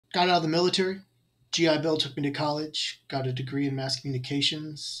Got out of the military. GI Bill took me to college, got a degree in mass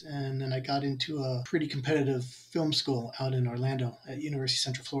communications, and then I got into a pretty competitive film school out in Orlando at University of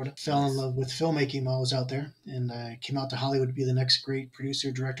Central Florida. Fell in Nice. love with filmmaking while I was out there, and I came out to Hollywood to be the next great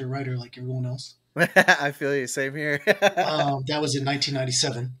producer, director, writer like everyone else. I feel you. Same here. That was in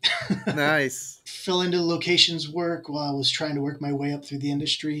 1997. Nice. Fell into locations work while I was trying to work my way up through the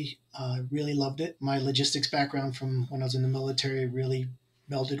industry. Really loved it. My logistics background from when I was in the military really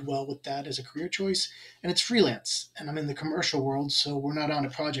melded well with that as a career choice. And it's freelance, and I'm in the commercial world, so we're not on a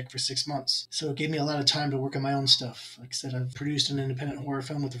project for 6 months. So it gave me a lot of time to work on my own stuff. Like I said, I've produced an independent horror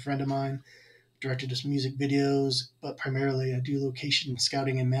film with a friend of mine, directed some music videos, but primarily I do location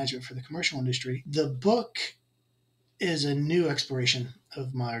scouting and management for the commercial industry. The book is a new exploration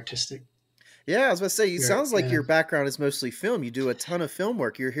of my artistic Yeah, I was about to say, it spirit. sounds like Yeah. your background is mostly film. You do a ton of film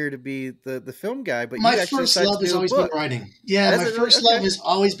work. You're here to be the film guy, but My you actually first decided love to has do a always been book. writing. Yeah, Has my it really? first love Okay. has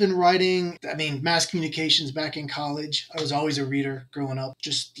always been writing. I mean, mass communications back in college. I was always a reader growing up.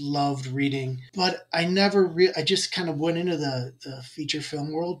 Just loved reading. But I just kind of went into the feature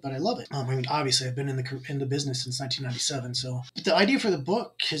film world, but I love it. I mean, obviously I've been in the business since 1997, so but the idea for the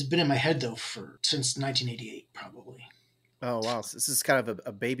book has been in my head though for since 1988 probably. Oh wow, so this is kind of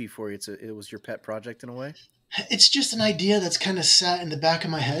a baby for you. It was your pet project in a way. It's just an idea that's kind of sat in the back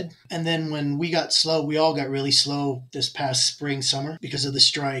of my head. And then when we all got really slow this past spring, summer because of the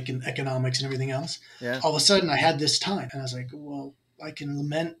strike and economics and everything else. Yeah. All of a sudden, I had this time, and I was like, well, I can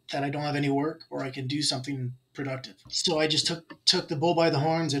lament that I don't have any work, or I can do something productive. So I just took the bull by the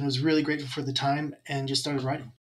horns and was really grateful for the time and just started writing.